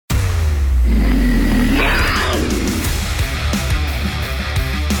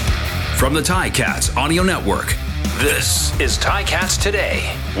from the Ticats Audio Network. This is Ticats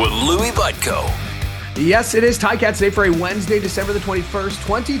Today with Louis Butko. Yes, it is Ticats Day for a Wednesday, December the 21st,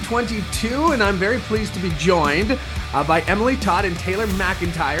 2022, and I'm very pleased to be joined by Emily Todd and Taylor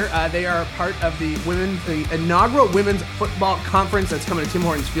McIntyre. They are part of the inaugural Women's Football Conference that's coming to Tim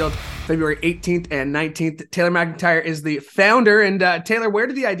Hortons Field February 18th and 19th. Taylor McIntyre is the founder. And Taylor, where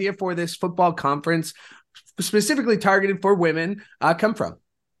did the idea for this football conference, specifically targeted for women, come from?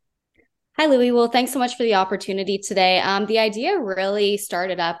 Hi, Louis. Well, thanks so much for the opportunity today. The idea really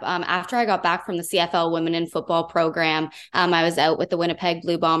started up after I got back from the CFL Women in Football program. I was out with the Winnipeg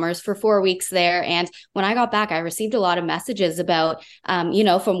Blue Bombers for 4 weeks there. And when I got back, I received a lot of messages about,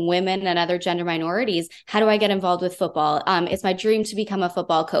 from women and other gender minorities. How do I get involved with football? It's my dream to become a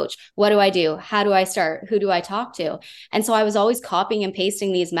football coach. What do I do? How do I start? Who do I talk to? And so I was always copying and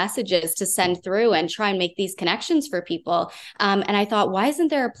pasting these messages to send through and try and make these connections for people. And I thought, why isn't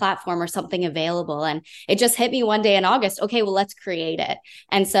there a platform or something available? And it just hit me one day in August. Okay, well, let's create it.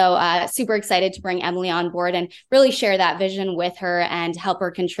 And so super excited to bring Emily on board and really share that vision with her and help her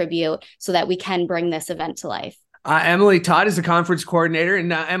contribute so that we can bring this event to life. Emily Todd is the conference coordinator.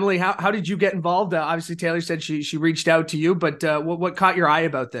 And Emily, how did you get involved? Obviously, Taylor said she reached out to you, but what caught your eye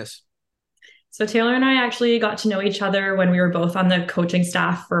about this? So Taylor and I actually got to know each other when we were both on the coaching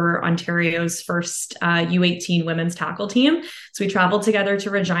staff for Ontario's first U18 women's tackle team. So we traveled together to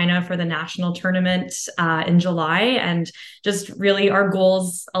Regina for the national tournament in July, and just really our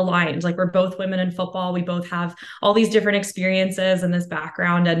goals aligned. Like, we're both women in football. We both have all these different experiences and this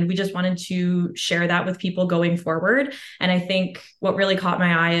background, and we just wanted to share that with people going forward. And I think what really caught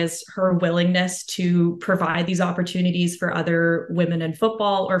my eye is her willingness to provide these opportunities for other women in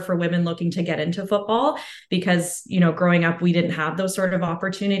football or for women looking to get into football, because, growing up, we didn't have those sort of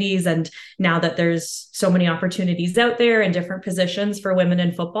opportunities. And now that there's so many opportunities out there and different positions for women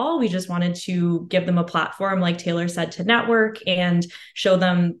in football, we just wanted to give them a platform, like Taylor said, to network and show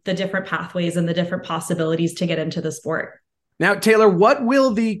them the different pathways and the different possibilities to get into the sport. Now, Taylor, what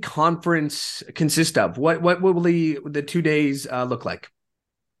will the conference consist of? What will the 2 days look like?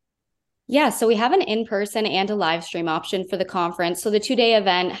 Yeah, so we have an in-person and a live stream option for the conference. So the 2-day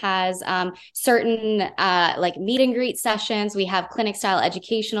event has certain meet and greet sessions. We have clinic style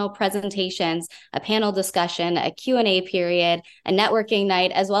educational presentations, a panel discussion, a Q&A period, a networking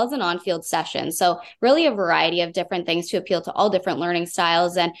night, as well as an on-field session. So really a variety of different things to appeal to all different learning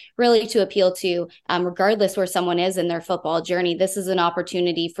styles, and really to appeal to, regardless where someone is in their football journey, this is an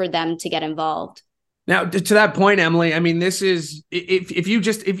opportunity for them to get involved. Now, to that point, Emily, I mean, this is,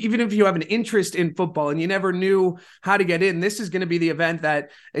 even if you have an interest in football and you never knew how to get in, this is going to be the event that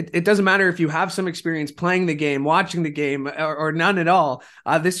it doesn't matter if you have some experience playing the game, watching the game, or none at all.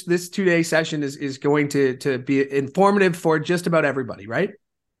 This 2-day session is going to be informative for just about everybody, right?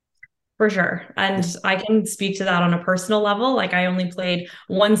 For sure. And I can speak to that on a personal level. Like, I only played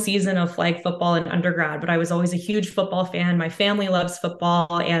one season of flag football in undergrad, but I was always a huge football fan. My family loves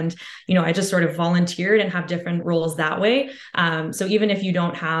football, and, I just sort of volunteered and have different roles that way. So even if you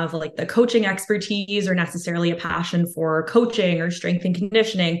don't have like the coaching expertise or necessarily a passion for coaching or strength and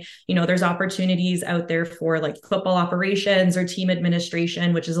conditioning, there's opportunities out there for like football operations or team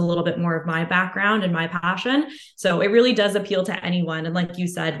administration, which is a little bit more of my background and my passion. So it really does appeal to anyone. And like you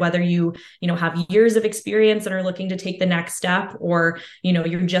said, whether you have years of experience and are looking to take the next step, or,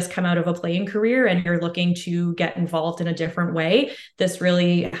 you're just come out of a playing career and you're looking to get involved in a different way, this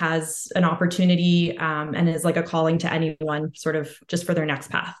really has an opportunity and is like a calling to anyone, sort of just for their next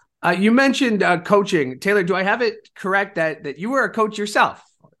path. You mentioned coaching. Taylor, do I have it correct that you were a coach yourself?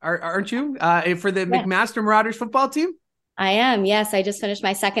 Aren't you, for the McMaster Marauders football team? I am. Yes. I just finished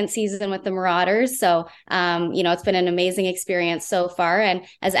my second season with the Marauders. So, it's been an amazing experience so far. And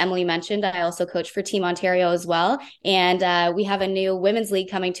as Emily mentioned, I also coach for Team Ontario as well. And we have a new women's league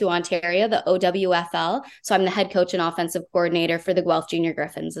coming to Ontario, the OWFL. So I'm the head coach and offensive coordinator for the Guelph Junior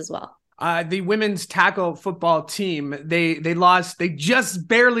Griffins as well. The women's tackle football team, they lost. They just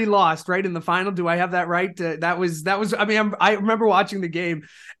barely lost right in the final. Do I have that right? That was. I mean, I remember watching the game,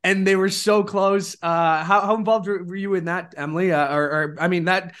 and they were so close. How involved were you in that, Emily?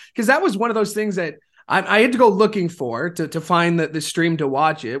 Because that was one of those things that I had to go looking for to find the stream to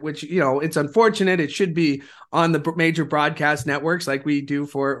watch it. Which, it's unfortunate. It should be on the major broadcast networks like we do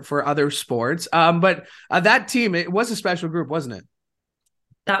for other sports. But that team, it was a special group, wasn't it?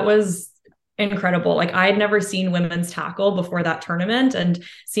 That was incredible. Like I had never seen women's tackle before that tournament, and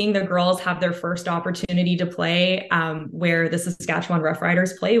seeing the girls have their first opportunity to play where the Saskatchewan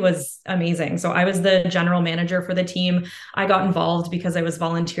Roughriders play was amazing. So I was the general manager for the team. I got involved because I was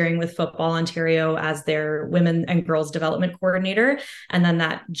volunteering with Football Ontario as their women and girls development coordinator. And then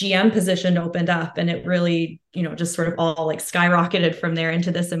that GM position opened up, and it really, just sort of all like skyrocketed from there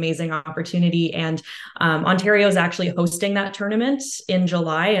into this amazing opportunity. And Ontario is actually hosting that tournament in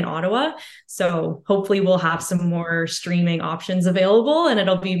July in Ottawa. So hopefully we'll have some more streaming options available, and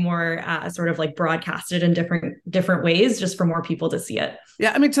it'll be more sort of like broadcasted in different ways, just for more people to see it.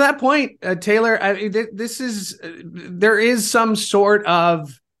 Yeah, I mean, to that point, Taylor, there is some sort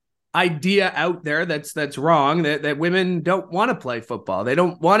of idea out there that's wrong, that women don't want to play football. They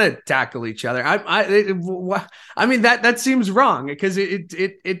don't want to tackle each other. I mean, that seems wrong, because it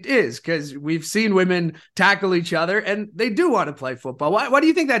is, because we've seen women tackle each other and they do want to play football. Why do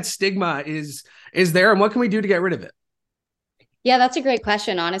you think that stigma is there, and what can we do to get rid of it? Yeah, that's a great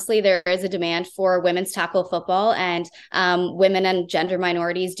question. Honestly, there is a demand for women's tackle football, and women and gender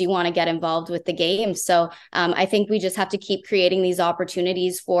minorities do want to get involved with the game. So I think we just have to keep creating these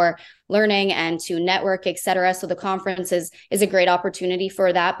opportunities for learning and to network, et cetera. So the conference is a great opportunity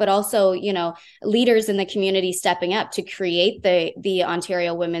for that, but also, leaders in the community stepping up to create the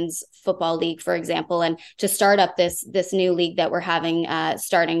Ontario Women's Football League, for example, and to start up this new league that we're having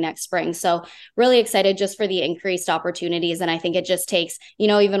starting next spring. So really excited just for the increased opportunities. And I think it just takes,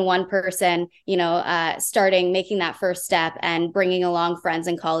 even one person, making that first step and bringing along friends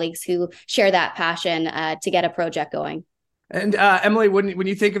and colleagues who share that passion to get a project going. And Emily, when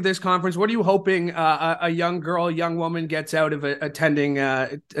you think of this conference, what are you hoping a young woman gets out of attending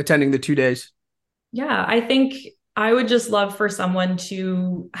the 2 days? Yeah, I think I would just love for someone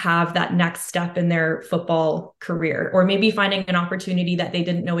to have that next step in their football career, or maybe finding an opportunity that they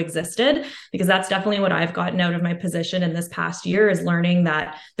didn't know existed, because that's definitely what I've gotten out of my position in this past year, is learning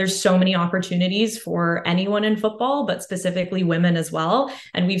that there's so many opportunities for anyone in football, but specifically women as well.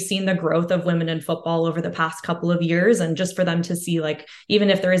 And we've seen the growth of women in football over the past couple of years. And just for them to see, like, even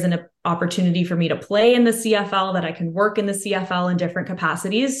if there isn't an opportunity for me to play in the CFL, that I can work in the CFL in different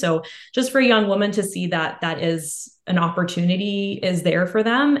capacities. So just for a young woman to see that is an opportunity is there for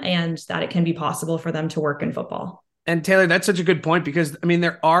them, and that it can be possible for them to work in football. And Taylor, that's such a good point, because I mean,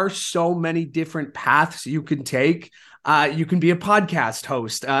 there are so many different paths you can take. You can be a podcast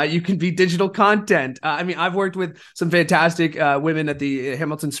host. You can be digital content. I mean, I've worked with some fantastic women at the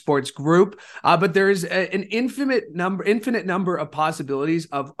Hamilton Sports Group, but there is an infinite number of possibilities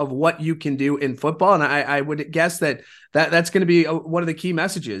of what you can do in football. And I would guess that's going to be one of the key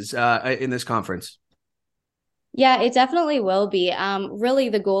messages in this conference. Yeah, it definitely will be. Really,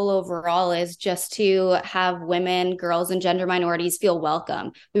 the goal overall is just to have women, girls, and gender minorities feel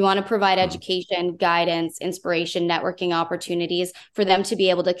welcome. We want to provide education, guidance, inspiration, networking opportunities for them to be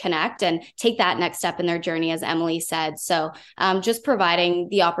able to connect and take that next step in their journey, as Emily said. So just providing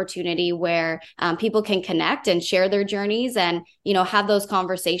the opportunity where people can connect and share their journeys and, have those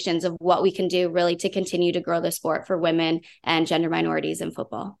conversations of what we can do really to continue to grow the sport for women and gender minorities in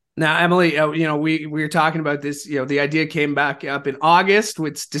football. Now, Emily, we were talking about this, the idea came back up in August.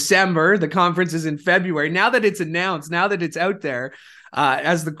 It's December. The conference is in February. Now that it's announced, now that it's out there,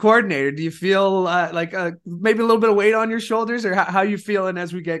 as the coordinator, do you feel like maybe a little bit of weight on your shoulders, or how you feeling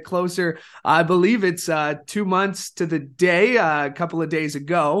as we get closer? I believe it's 2 months to the day, a couple of days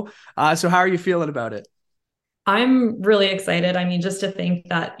ago. So how are you feeling about it? I'm really excited. I mean, just to think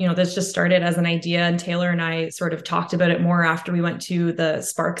that, this just started as an idea, and Taylor and I sort of talked about it more after we went to the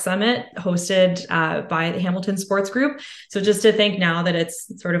Spark Summit hosted by the Hamilton Sports Group. So just to think now that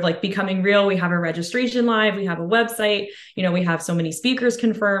it's sort of like becoming real, we have a registration live, we have a website, we have so many speakers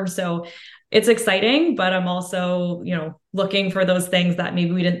confirmed. So it's exciting, but I'm also, looking for those things that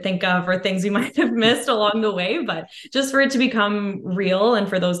maybe we didn't think of, or things we might have missed along the way. But just for it to become real and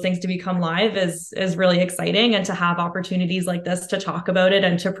for those things to become live is really exciting. And to have opportunities like this to talk about it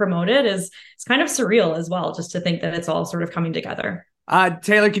and to promote it it's kind of surreal as well, just to think that it's all sort of coming together.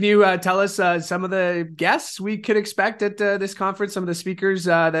 Taylor, can you tell us some of the guests we could expect at this conference, some of the speakers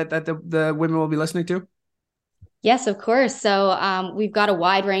that the women will be listening to? Yes, of course. So we've got a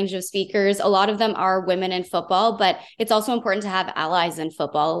wide range of speakers. A lot of them are women in football, but it's also important to have allies in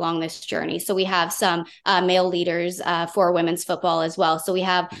football along this journey. So we have some male leaders for women's football as well. So we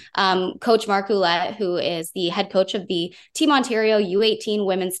have Coach Mark Ouellette, who is the head coach of the Team Ontario U18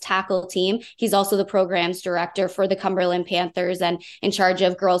 women's tackle team. He's also the programs director for the Cumberland Panthers and in charge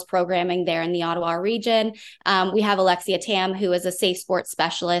of girls programming there in the Ottawa region. We have Alexia Tam, who is a safe sports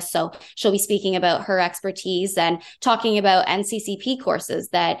specialist. So she'll be speaking about her expertise and and talking about NCCP courses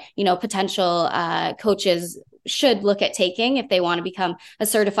that, potential coaches should look at taking if they want to become a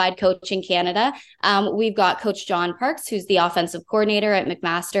certified coach in Canada. We've got Coach John Parks, who's the offensive coordinator at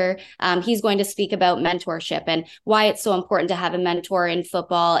McMaster. He's going to speak about mentorship and why it's so important to have a mentor in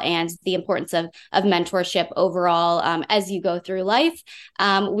football and the importance of mentorship overall as you go through life.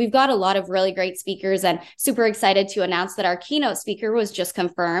 We've got a lot of really great speakers and super excited to announce that our keynote speaker was just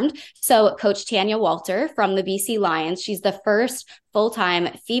confirmed. So Coach Tanya Walter from the BC Lions, she's the first full-time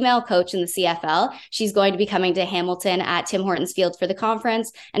female coach in the CFL. She's going to be coming to Hamilton at Tim Hortons Field for the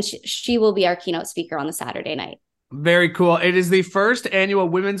conference, and she will be our keynote speaker on the Saturday night. Very cool. It is the first annual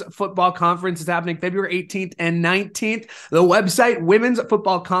women's football conference. It's happening February 18th and 19th. The website,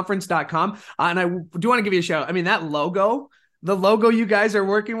 womensfootballconference.com. And I do want to give you a shout. I mean, that logo, the logo you guys are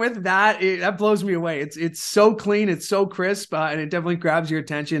working with, that blows me away. It's so clean, it's so crisp, and it definitely grabs your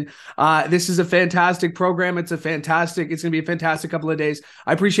attention. This is a fantastic program. It's going to be a fantastic couple of days.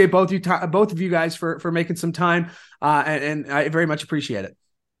 I appreciate both of you guys for making some time, and I very much appreciate it.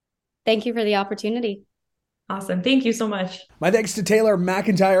 Thank you for the opportunity. Awesome. Thank you so much. My thanks to Taylor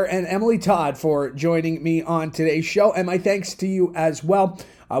McIntyre and Emily Todd for joining me on today's show, and my thanks to you as well.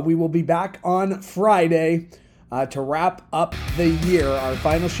 We will be back on Friday to wrap up the year. Our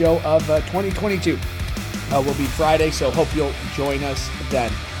final show of 2022 will be Friday, so hope you'll join us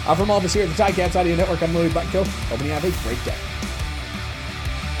then. From all of us here at the Ticats Audio Network, I'm Louis Butkill. Hoping you have a great day.